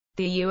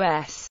The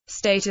U.S.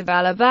 state of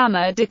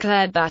Alabama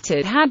declared that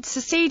it had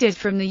seceded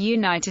from the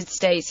United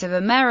States of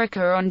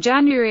America on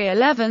January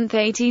 11,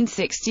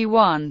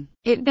 1861.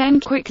 It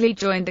then quickly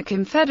joined the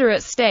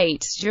Confederate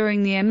States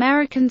during the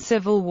American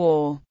Civil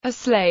War. A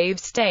slave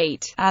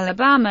state,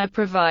 Alabama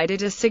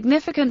provided a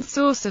significant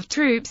source of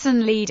troops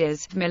and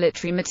leaders,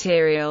 military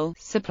material,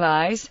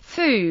 supplies,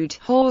 food,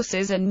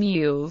 horses and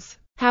mules.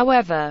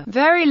 However,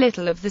 very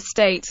little of the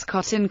state's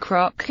cotton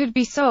crop could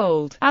be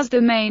sold, as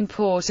the main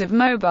port of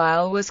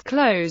Mobile was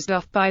closed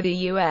off by the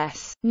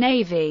U.S.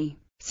 Navy.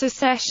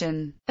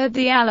 Secession. At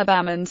the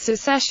Alabama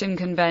Secession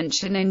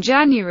Convention in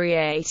January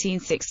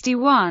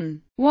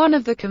 1861, one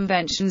of the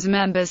convention's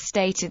members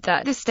stated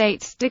that the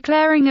state's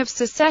declaring of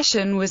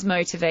secession was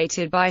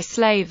motivated by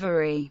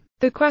slavery.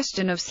 The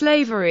question of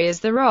slavery is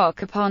the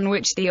rock upon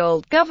which the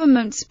old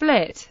government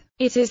split.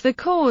 It is the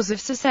cause of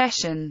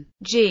secession.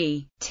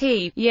 G.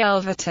 T.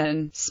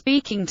 Yelverton,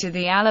 speaking to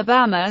the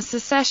Alabama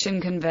Secession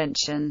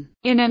Convention,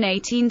 in an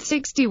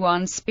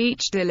 1861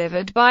 speech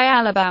delivered by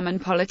Alabama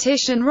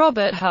politician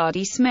Robert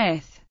Hardy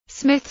Smith,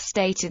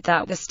 stated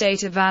that the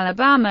state of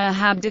Alabama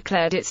had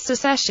declared its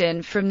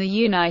secession from the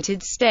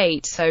United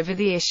States over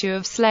the issue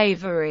of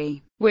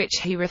slavery, which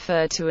he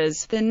referred to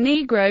as the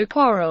Negro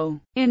Quarrel.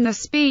 In the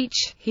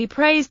speech, he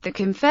praised the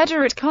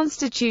Confederate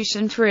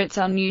Constitution for its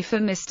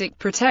uneuphemistic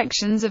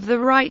protections of the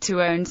right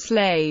to own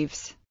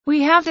slaves.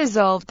 "We have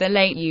dissolved the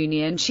late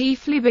Union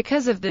chiefly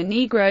because of the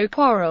Negro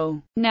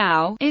Quarrel.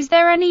 Now, is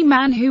there any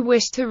man who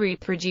wished to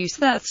reproduce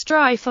that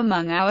strife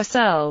among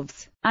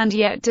ourselves? And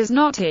yet does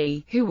not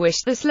he, who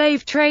wished the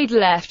slave trade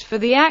left for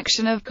the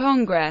action of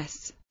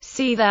Congress,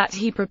 see that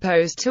he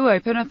proposed to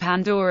open a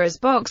Pandora's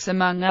box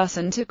among us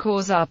and to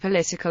cause our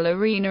political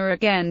arena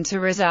again to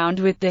resound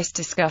with this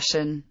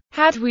discussion?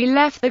 Had we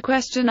left the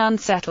question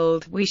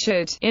unsettled, we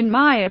should, in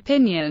my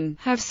opinion,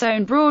 have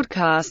sown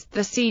broadcast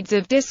the seeds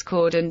of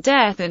discord and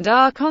death in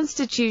our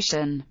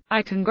Constitution.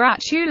 I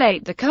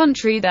congratulate the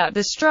country that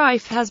the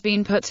strife has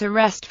been put to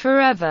rest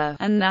forever,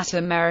 and that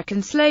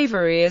American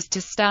slavery is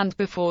to stand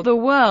before the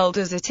world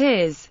as it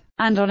is,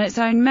 and on its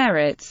own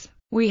merits.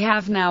 We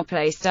have now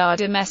placed our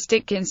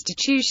domestic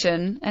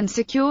institution, and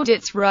secured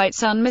its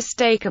rights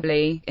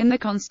unmistakably, in the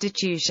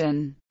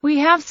Constitution. We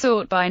have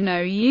sought by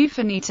no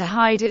euphony to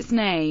hide its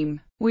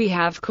name. We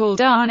have called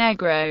our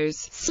Negroes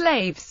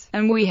slaves,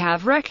 and we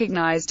have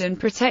recognized and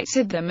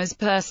protected them as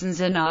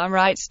persons and our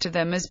rights to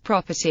them as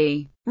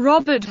property."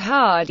 Robert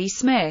Hardy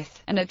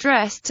Smith, an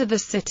address to the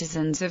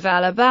citizens of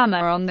Alabama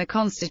on the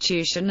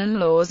Constitution and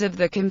laws of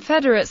the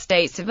Confederate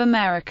States of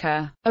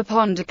America.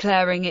 Upon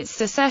declaring its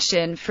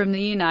secession from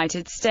the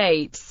United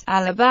States,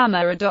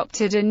 Alabama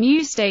adopted a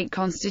new state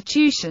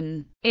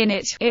constitution. In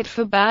it, it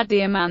forbade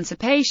the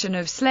emancipation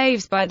of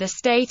slaves by the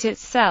state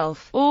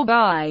itself, or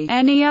by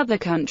any other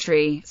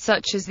country,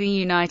 such as the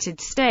United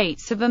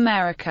States of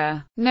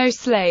America. No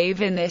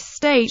slave in this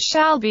state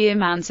shall be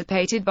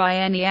emancipated by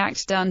any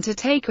act done to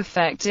take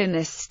effect in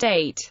this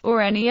state,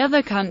 or any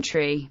other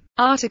country.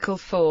 Article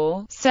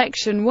 4,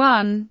 Section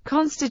 1,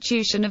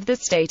 Constitution of the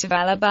State of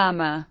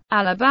Alabama.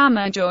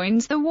 Alabama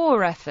joins the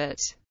war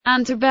effort.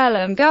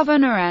 Antebellum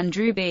Governor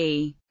Andrew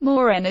B.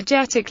 Moore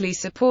energetically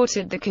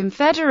supported the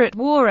Confederate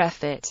war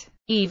effort.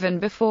 Even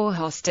before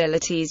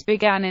hostilities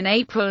began in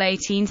April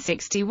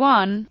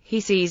 1861, he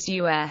seized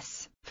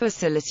U.S.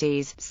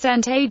 facilities,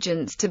 sent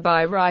agents to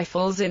buy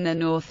rifles in the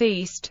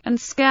Northeast, and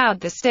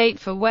scoured the state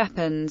for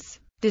weapons.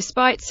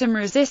 Despite some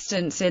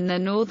resistance in the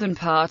northern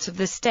part of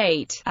the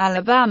state,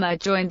 Alabama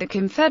joined the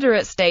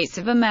Confederate States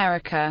of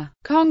America.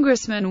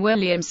 Congressman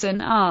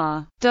Williamson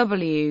R.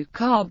 W.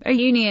 Cobb, a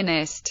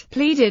Unionist,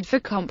 pleaded for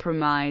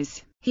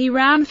compromise. He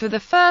ran for the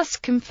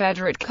first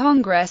Confederate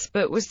Congress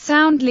but was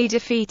soundly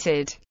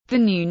defeated. The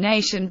new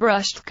nation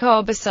brushed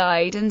Cobb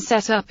aside and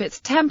set up its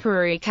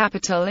temporary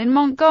capital in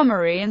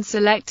Montgomery and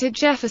selected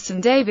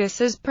Jefferson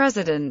Davis as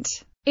president.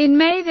 In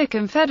May, the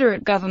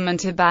Confederate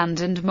government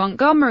abandoned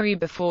Montgomery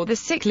before the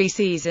sickly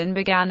season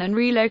began and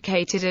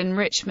relocated in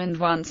Richmond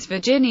once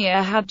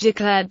Virginia had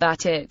declared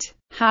that it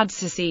had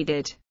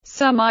seceded.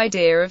 Some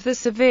idea of the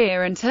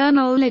severe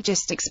internal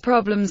logistics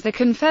problems the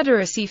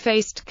Confederacy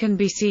faced can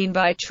be seen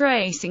by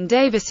tracing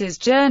Davis's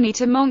journey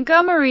to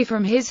Montgomery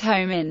from his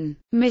home in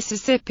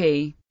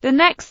Mississippi, the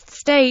next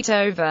state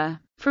over.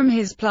 From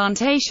his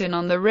plantation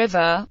on the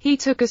river, he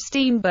took a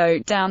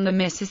steamboat down the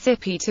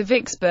Mississippi to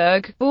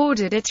Vicksburg,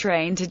 boarded a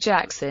train to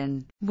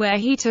Jackson, where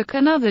he took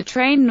another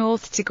train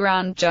north to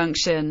Grand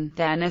Junction,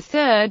 then a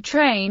third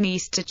train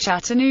east to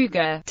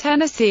Chattanooga,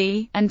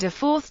 Tennessee, and a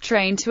fourth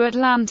train to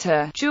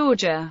Atlanta,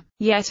 Georgia.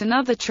 Yet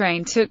another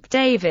train took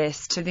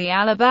Davis to the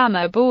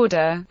Alabama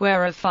border,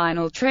 where a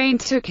final train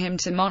took him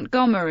to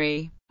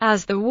Montgomery.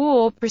 As the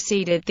war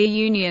proceeded, the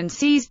Union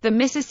seized the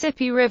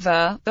Mississippi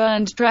River,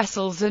 burned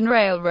trestles and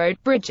railroad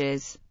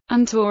bridges,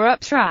 and tore up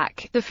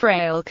track. The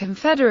frail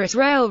Confederate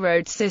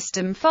railroad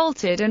system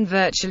faltered and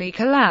virtually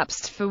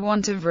collapsed for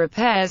want of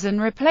repairs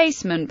and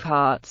replacement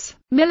parts.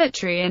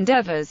 Military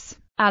endeavors.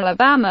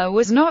 Alabama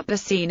was not the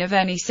scene of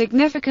any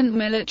significant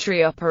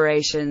military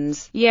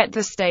operations, yet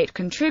the state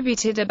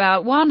contributed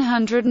about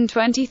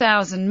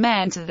 120,000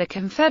 men to the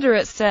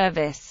Confederate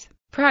service,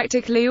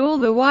 practically all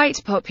the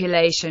white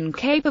population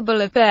capable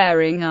of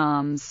bearing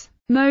arms.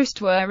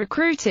 Most were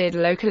recruited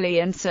locally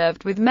and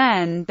served with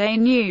men they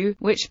knew,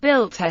 which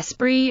built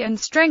esprit and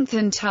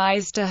strengthened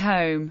ties to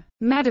home.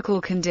 Medical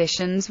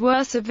conditions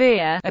were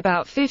severe,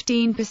 about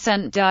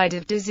 15% died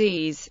of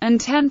disease, and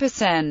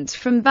 10%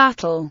 from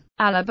battle.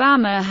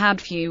 Alabama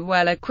had few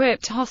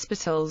well-equipped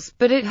hospitals,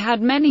 but it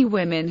had many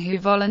women who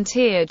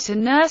volunteered to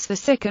nurse the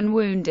sick and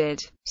wounded.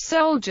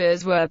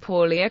 Soldiers were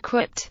poorly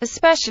equipped,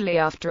 especially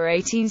after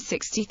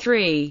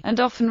 1863, and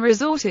often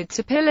resorted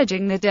to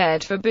pillaging the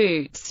dead for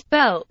boots,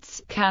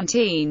 belts,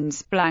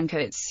 canteens,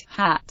 blankets,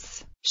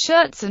 hats,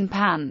 shirts and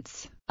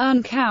pants.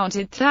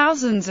 Uncounted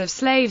thousands of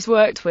slaves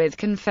worked with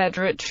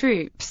Confederate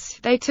troops.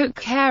 They took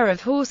care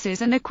of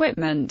horses and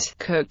equipment,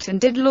 cooked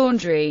and did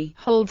laundry,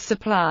 hauled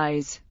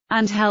supplies,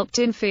 and helped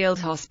in field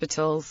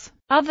hospitals.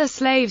 Other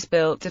slaves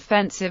built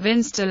defensive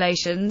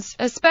installations,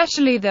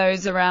 especially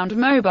those around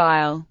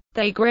Mobile.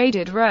 They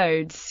graded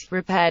roads,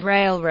 repaired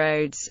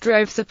railroads,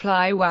 drove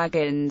supply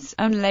wagons,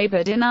 and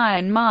labored in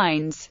iron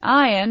mines,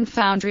 iron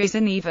foundries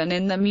and even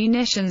in the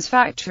munitions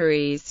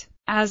factories.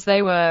 As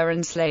they were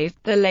enslaved,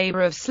 the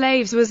labor of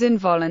slaves was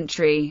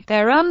involuntary.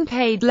 Their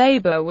unpaid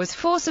labor was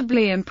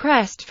forcibly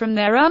impressed from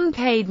their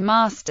unpaid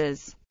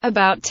masters.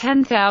 About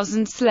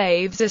 10,000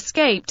 slaves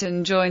escaped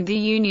and joined the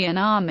Union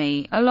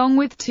Army, along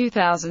with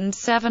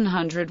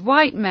 2,700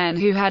 white men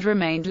who had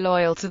remained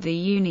loyal to the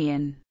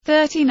Union.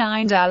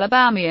 39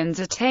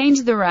 Alabamians attained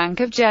the rank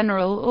of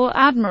general or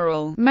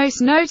admiral,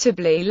 most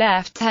notably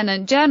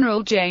Lieutenant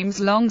General James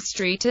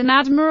Longstreet and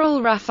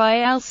Admiral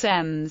Raphael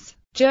Semmes.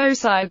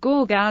 Josiah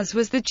Gorgas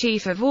was the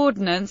chief of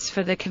ordnance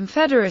for the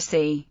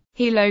Confederacy.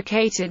 He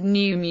located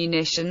new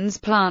munitions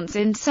plants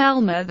in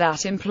Selma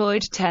that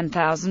employed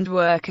 10,000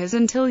 workers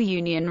until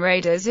Union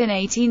raiders in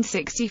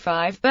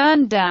 1865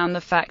 burned down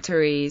the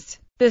factories.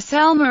 The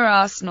Selma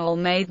arsenal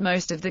made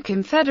most of the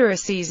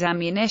Confederacy's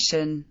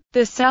ammunition.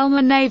 The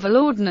Selma Naval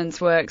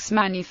Ordnance Works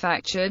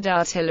manufactured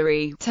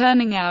artillery,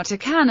 turning out a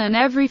cannon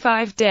every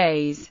 5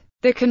 days.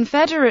 The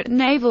Confederate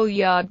Naval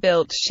Yard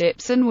built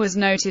ships and was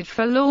noted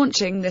for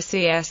launching the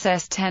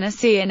CSS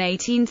Tennessee in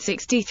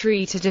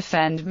 1863 to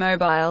defend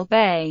Mobile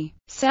Bay.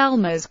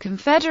 Selma's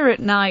Confederate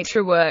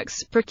Nitra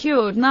Works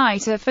procured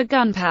niter for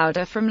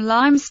gunpowder from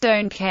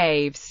limestone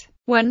caves.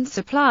 When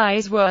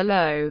supplies were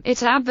low,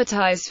 it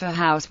advertised for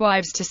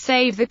housewives to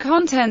save the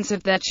contents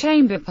of their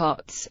chamber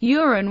pots.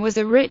 Urine was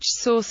a rich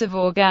source of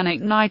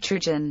organic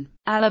nitrogen.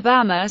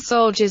 Alabama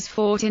soldiers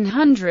fought in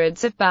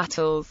hundreds of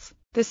battles.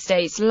 The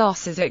state's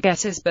losses at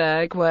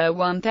Gettysburg were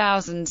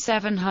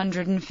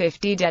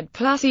 1,750 dead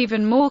plus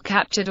even more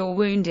captured or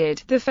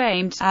wounded. The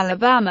famed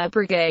Alabama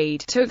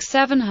Brigade took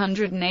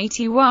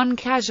 781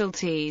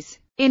 casualties.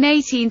 In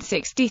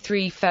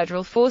 1863,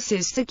 federal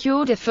forces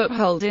secured a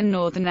foothold in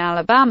northern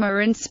Alabama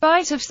in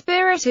spite of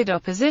spirited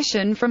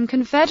opposition from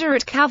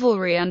Confederate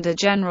cavalry under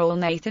General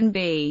Nathan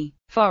B.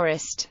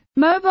 Forrest.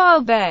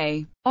 Mobile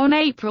Bay. On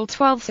April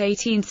 12,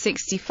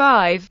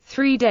 1865,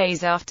 3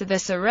 days after the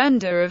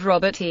surrender of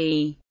Robert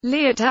E.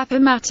 Lee at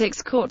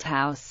Appomattox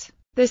Courthouse,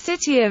 the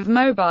city of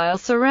Mobile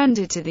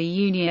surrendered to the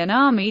Union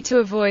Army to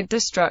avoid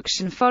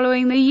destruction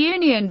following the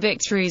Union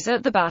victories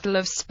at the Battle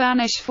of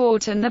Spanish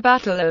Fort and the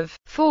Battle of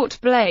Fort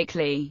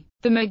Blakely.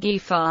 The McGee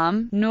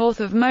Farm,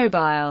 north of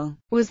Mobile,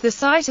 was the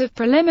site of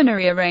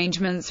preliminary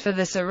arrangements for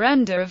the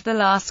surrender of the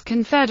last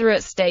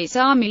Confederate States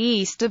Army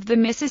east of the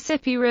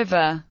Mississippi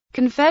River.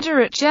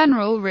 Confederate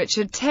General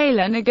Richard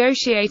Taylor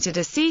negotiated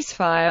a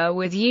ceasefire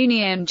with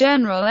Union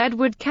General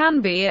Edward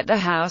Canby at the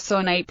House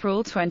on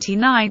April 29,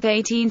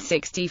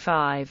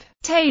 1865.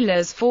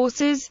 Taylor's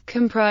forces,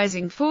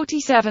 comprising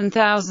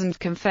 47,000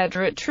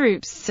 Confederate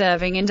troops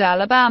serving in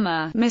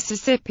Alabama,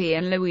 Mississippi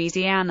and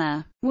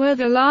Louisiana, were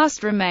the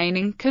last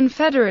remaining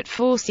Confederate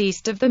force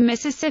east of the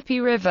Mississippi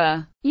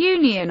River.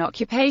 Union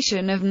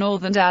occupation of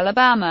northern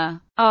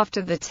Alabama.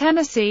 After the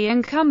Tennessee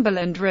and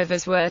Cumberland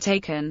rivers were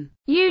taken,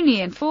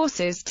 Union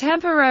forces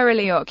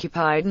temporarily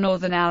occupied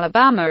northern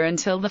Alabama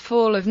until the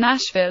fall of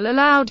Nashville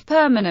allowed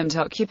permanent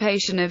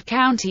occupation of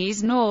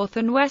counties north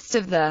and west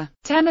of the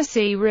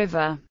Tennessee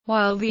River,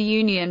 while the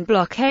Union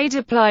blockade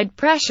applied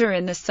pressure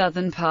in the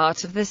southern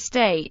part of the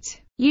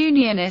state.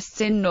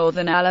 Unionists in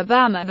northern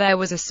Alabama. There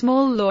was a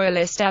small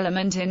loyalist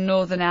element in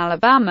northern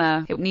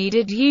Alabama. It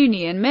needed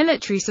Union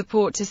military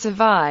support to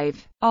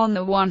survive. On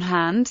the one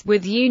hand,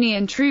 with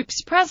Union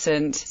troops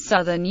present,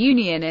 Southern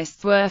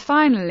Unionists were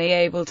finally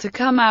able to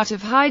come out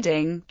of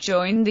hiding,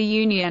 join the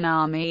Union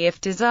Army if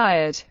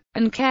desired,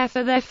 and care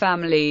for their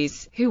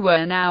families, who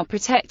were now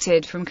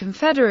protected from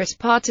Confederate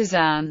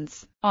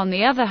partisans. On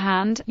the other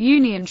hand,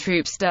 Union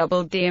troops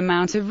doubled the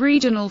amount of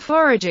regional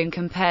foraging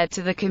compared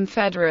to the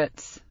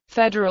Confederates.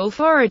 Federal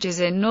foragers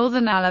in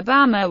northern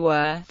Alabama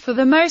were, for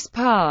the most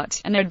part,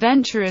 an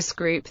adventurous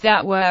group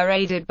that were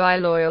aided by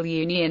loyal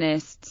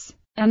Unionists.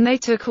 and they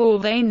took all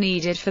they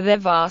needed for their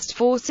vast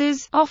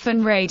forces,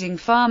 often raiding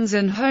farms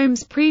and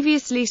homes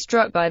previously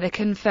struck by the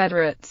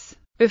Confederates.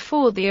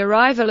 Before the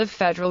arrival of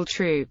federal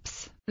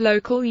troops,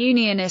 local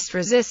Unionist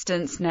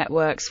resistance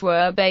networks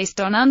were based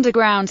on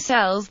underground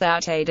cells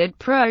that aided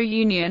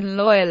pro-Union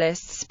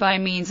loyalists by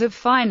means of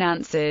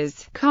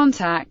finances,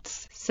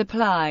 contacts,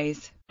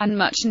 supplies, and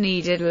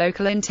much-needed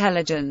local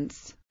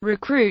intelligence.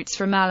 Recruits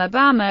from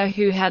Alabama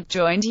who had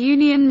joined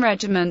Union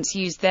regiments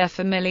used their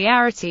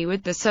familiarity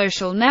with the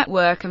social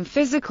network and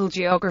physical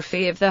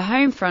geography of the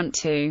home front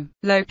to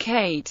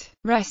locate,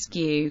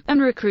 rescue,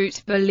 and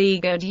recruit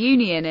beleaguered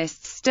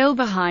Unionists still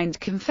behind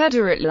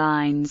Confederate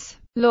lines.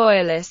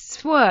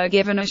 Loyalists were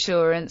given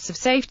assurance of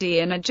safety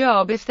and a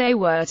job if they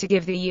were to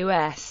give the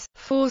U.S.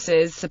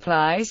 forces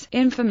supplies,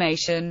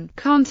 information,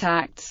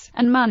 contacts,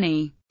 and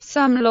money.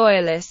 Some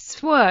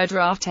Loyalists were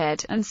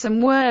drafted, and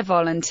some were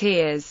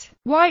volunteers.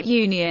 White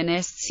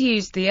Unionists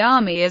used the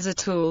Army as a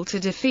tool to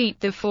defeat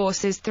the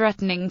forces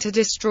threatening to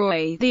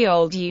destroy the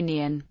old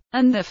Union,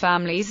 and the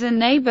families and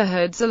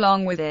neighborhoods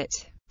along with it.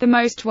 The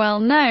most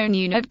well-known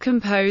unit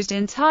composed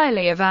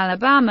entirely of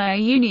Alabama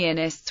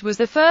Unionists was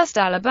the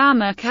 1st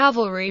Alabama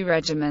Cavalry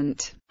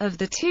Regiment. Of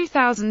the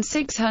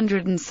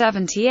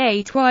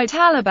 2,678 white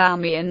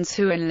Alabamians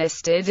who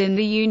enlisted in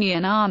the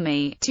Union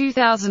Army,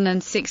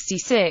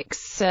 2,066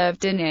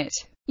 served in it.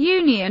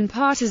 Union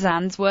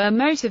partisans were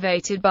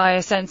motivated by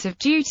a sense of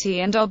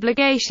duty and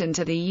obligation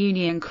to the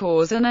Union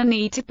cause and a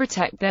need to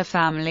protect their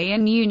family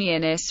and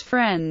Unionist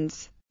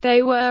friends.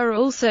 They were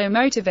also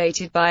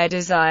motivated by a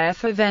desire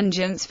for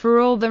vengeance for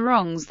all the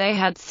wrongs they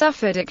had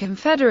suffered at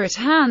Confederate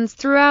hands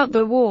throughout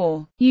the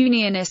war.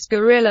 Unionist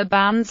guerrilla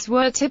bands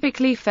were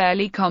typically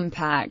fairly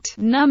compact,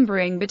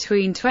 numbering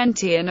between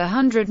 20 and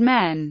 100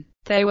 men.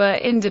 They were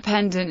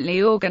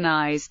independently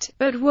organized,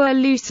 but were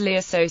loosely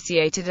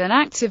associated and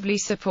actively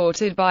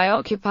supported by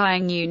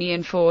occupying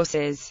Union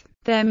forces.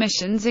 Their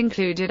missions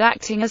included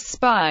acting as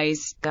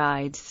spies,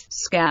 guides,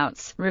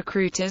 scouts,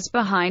 recruiters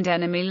behind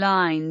enemy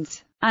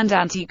lines, and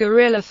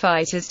anti-guerrilla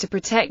fighters to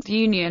protect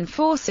Union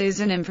forces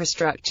and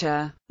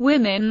infrastructure.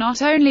 Women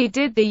not only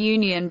did the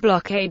Union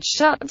blockade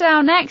shut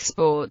down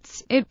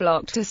exports, it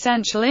blocked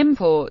essential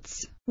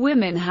imports.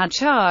 Women had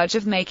charge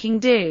of making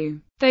do.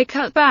 They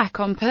cut back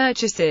on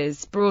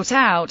purchases, brought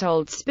out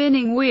old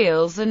spinning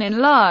wheels and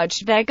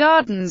enlarged their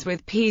gardens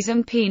with peas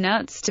and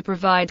peanuts to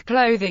provide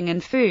clothing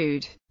and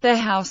food. Their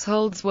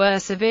households were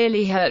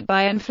severely hurt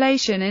by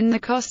inflation in the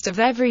cost of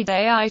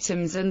everyday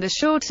items and the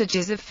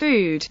shortages of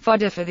food,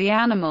 fodder for the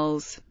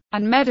animals,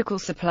 and medical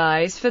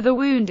supplies for the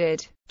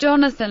wounded.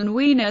 Jonathan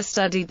Weiner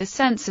studied the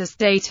census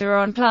data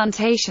on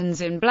plantations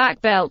in Black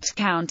Belt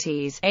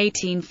counties,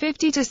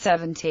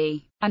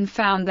 1850–70, and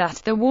found that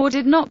the war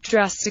did not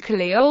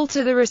drastically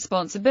alter the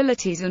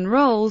responsibilities and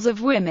roles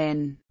of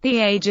women. The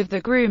age of the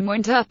groom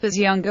went up as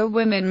younger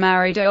women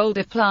married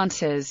older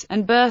planters,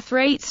 and birth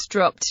rates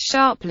dropped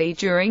sharply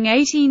during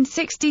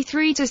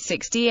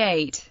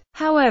 1863–68.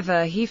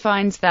 However, he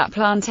finds that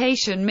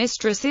plantation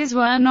mistresses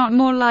were not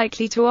more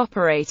likely to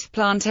operate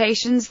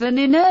plantations than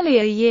in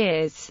earlier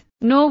years.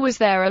 Nor was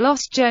there a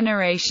lost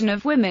generation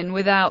of women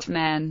without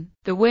men.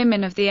 The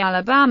women of the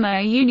Alabama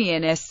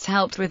Unionists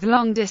helped with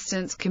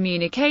long-distance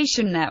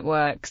communication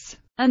networks,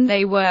 and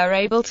they were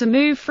able to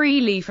move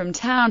freely from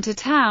town to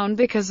town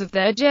because of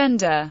their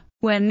gender.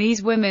 When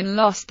these women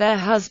lost their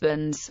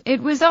husbands,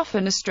 it was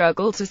often a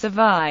struggle to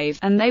survive,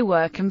 and they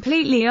were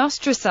completely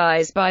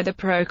ostracized by the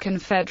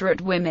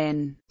pro-Confederate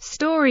women.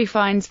 Story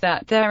finds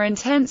that their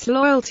intense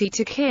loyalty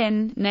to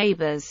kin,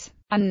 neighbors,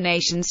 and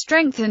nation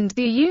strengthened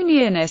the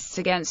Unionists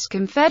against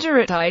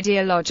Confederate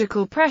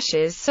ideological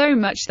pressures so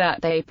much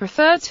that they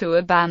preferred to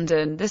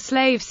abandon the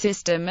slave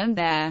system and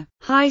their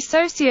high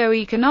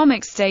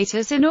socio-economic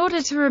status in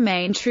order to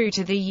remain true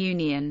to the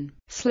Union.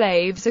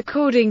 Slaves.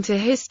 According to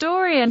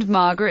historian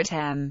Margaret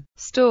M.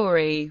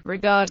 Story,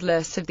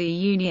 regardless of the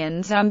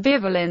Union's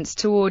ambivalence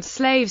towards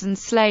slaves and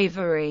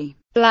slavery,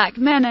 black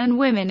men and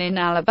women in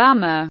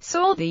Alabama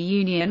saw the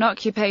Union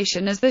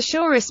occupation as the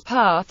surest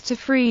path to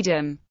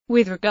freedom.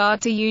 With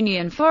regard to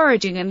Union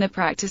foraging and the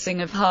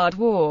practicing of hard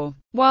war,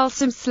 while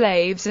some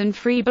slaves and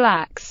free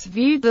blacks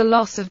viewed the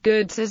loss of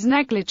goods as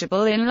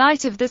negligible in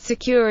light of the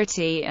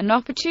security and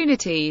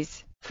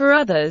opportunities, for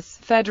others,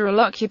 federal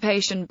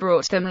occupation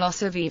brought them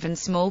loss of even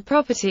small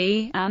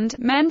property, and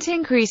meant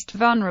increased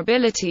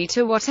vulnerability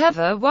to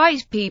whatever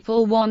white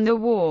people won the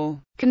war.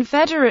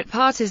 Confederate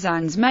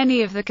partisans.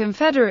 Many of the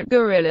Confederate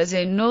guerrillas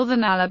in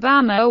northern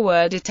Alabama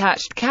were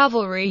detached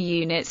cavalry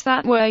units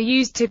that were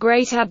used to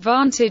great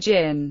advantage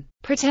in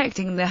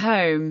protecting the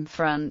home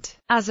front,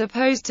 as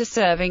opposed to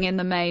serving in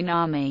the main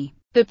army.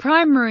 The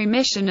primary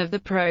mission of the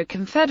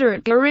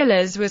pro-Confederate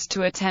guerrillas was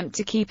to attempt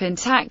to keep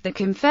intact the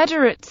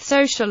Confederate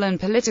social and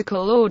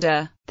political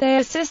order. They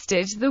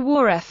assisted the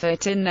war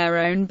effort in their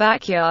own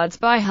backyards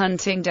by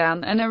hunting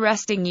down and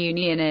arresting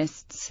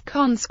Unionists,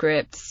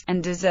 conscripts,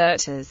 and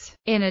deserters.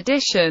 In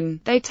addition,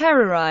 they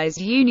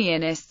terrorized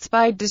Unionists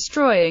by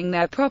destroying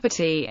their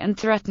property and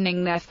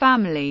threatening their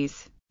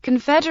families.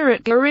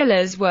 Confederate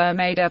guerrillas were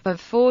made up of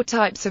 4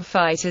 types of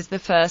fighters. The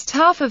first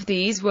half of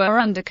these were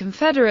under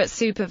Confederate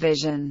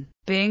supervision,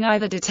 being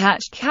either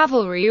detached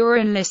cavalry or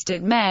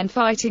enlisted men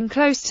fighting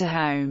close to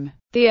home.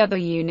 The other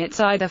units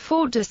either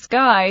fought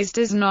disguised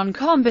as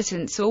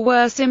non-combatants or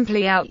were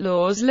simply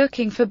outlaws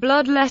looking for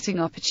bloodletting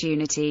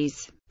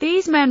opportunities.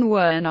 These men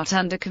were not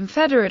under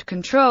Confederate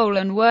control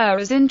and were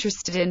as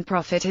interested in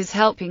profit as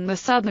helping the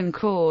Southern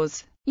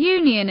cause.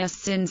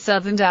 Unionists in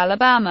Southern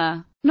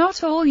Alabama.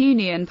 Not all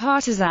Union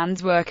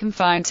partisans were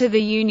confined to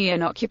the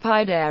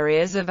Union-occupied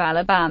areas of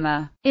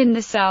Alabama. In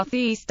the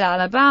southeast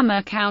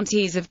Alabama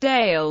counties of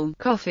Dale,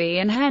 Coffee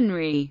and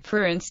Henry,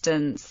 for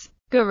instance,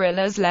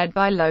 guerrillas led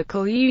by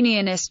local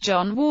Unionist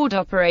John Ward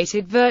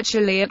operated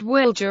virtually at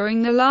will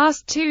during the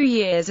last 2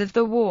 years of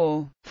the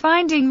war,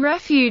 finding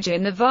refuge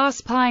in the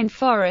vast pine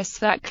forests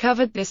that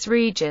covered this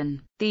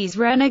region. These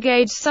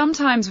renegades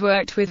sometimes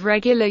worked with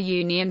regular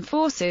Union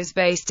forces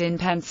based in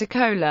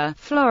Pensacola,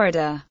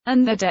 Florida,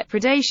 and the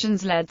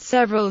depredations led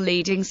several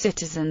leading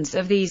citizens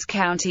of these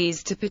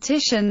counties to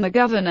petition the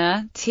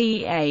governor,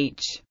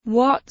 T.H.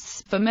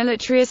 Watts, for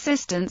military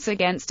assistance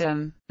against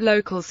them.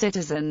 Local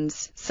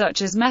citizens,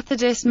 such as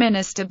Methodist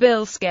minister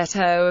Bill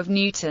Scetto of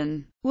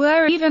Newton,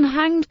 were even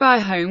hanged by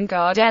Home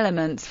Guard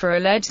elements for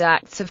alleged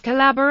acts of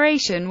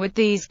collaboration with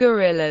these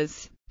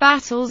guerrillas.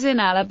 Battles in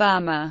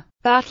Alabama.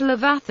 Battle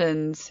of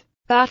Athens,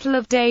 Battle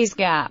of Days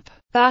Gap,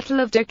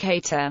 Battle of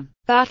Decatur,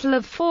 Battle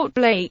of Fort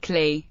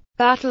Blakely,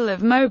 Battle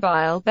of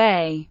Mobile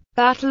Bay,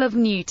 Battle of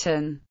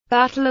Newton,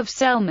 Battle of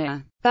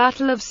Selma,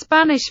 Battle of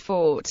Spanish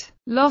Fort.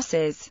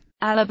 Losses.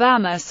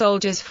 Alabama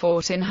soldiers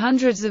fought in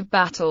hundreds of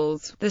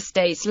battles. The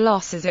state's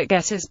losses at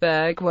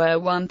Gettysburg were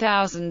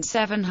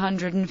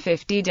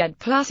 1,750 dead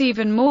plus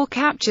even more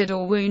captured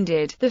or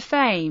wounded. The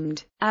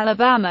famed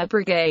Alabama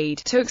Brigade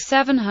took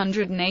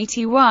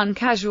 781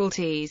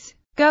 casualties.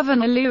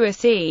 Governor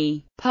Lewis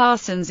E.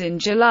 Parsons in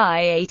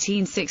July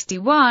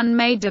 1861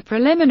 made a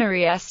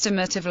preliminary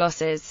estimate of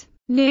losses.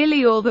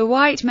 Nearly all the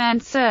white men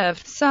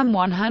served, some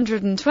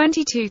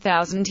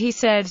 122,000 he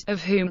said,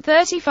 of whom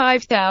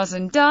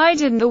 35,000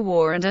 died in the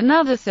war and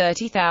another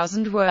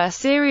 30,000 were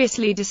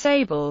seriously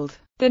disabled.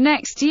 The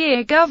next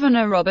year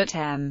Governor Robert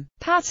M.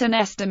 Patton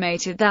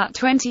estimated that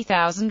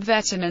 20,000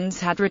 veterans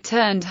had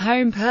returned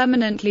home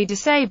permanently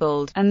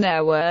disabled, and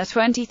there were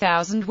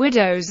 20,000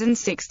 widows and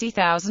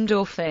 60,000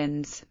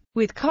 orphans.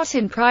 With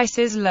cotton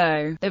prices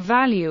low, the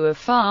value of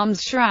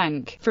farms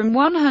shrank from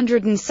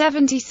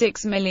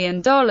 $176 million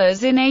in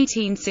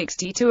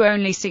 1860 to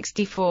only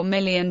 $64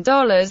 million in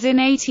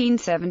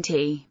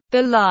 1870.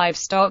 The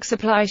livestock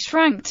supply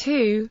shrank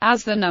too,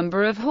 as the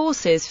number of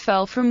horses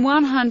fell from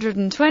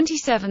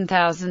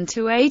 127,000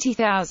 to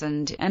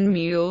 80,000, and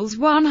mules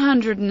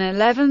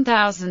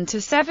 111,000 to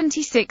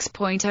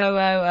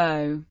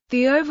 76,000.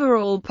 The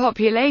overall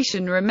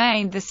population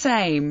remained the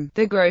same.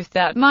 The growth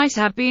that might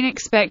have been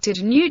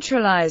expected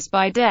neutralized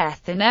by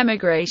death and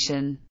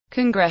emigration.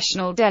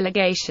 Congressional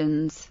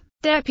delegations.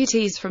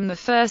 Deputies from the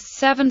first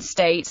 7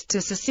 states to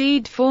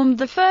secede formed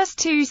the first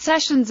 2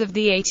 sessions of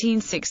the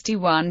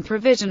 1861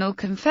 Provisional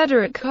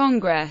Confederate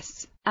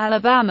Congress.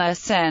 Alabama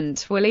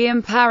sent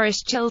William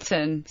Parrish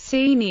Chilton,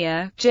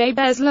 Sr.,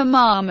 Jabez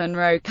Lamar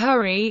Monroe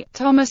Curry,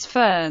 Thomas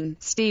Fern,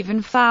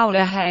 Stephen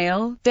Fowler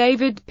Hale,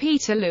 David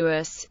Peter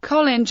Lewis,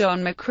 Colin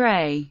John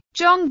McRae,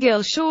 John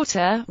Gill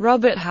Shorter,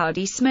 Robert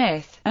Hardy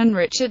Smith, and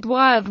Richard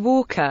Wild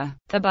Walker.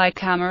 The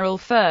bicameral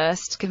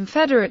First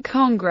Confederate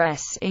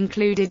Congress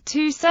included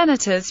 2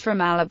 senators from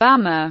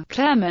Alabama,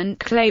 Clement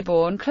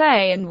Claiborne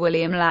Clay and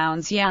William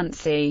Lowndes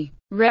Yancey.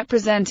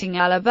 Representing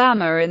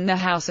Alabama in the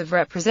House of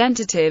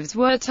Representatives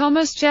were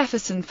Thomas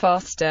Jefferson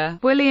Foster,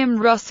 William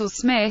Russell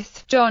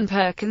Smith, John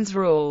Perkins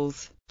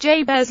Rawls,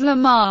 Jabez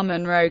Lamar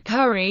Monroe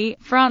Curry,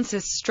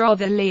 Francis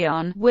Strother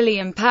Leon,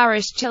 William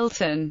Parrish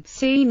Chilton,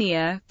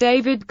 Sr.,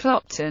 David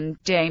Clopton,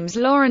 James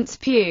Lawrence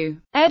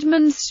Pugh,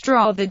 Edmund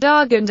Strother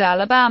Darg, and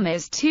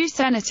Alabama's 2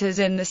 senators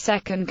in the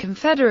Second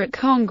Confederate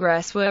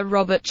Congress were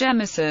Robert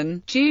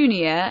Jemison,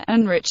 Jr.,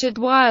 and Richard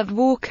Wild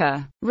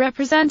Walker.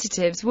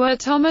 Representatives were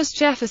Thomas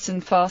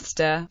Jefferson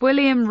Foster,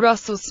 William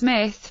Russell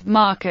Smith,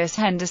 Marcus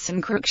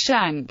Henderson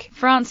Cruikshank,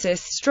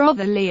 Francis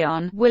Strother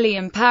Leon,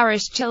 William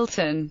Parrish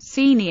Chilton,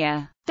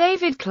 Sr.,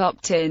 David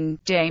Clopton,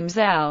 James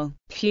L.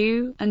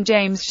 Pugh, and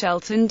James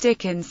Shelton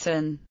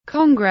Dickinson.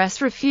 Congress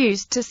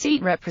refused to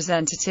seat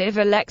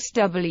Representative-elect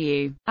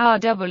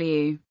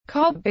W.R.W.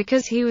 Cobb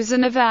because he was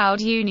an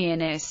avowed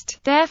Unionist.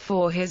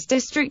 Therefore his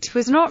district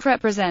was not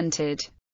represented.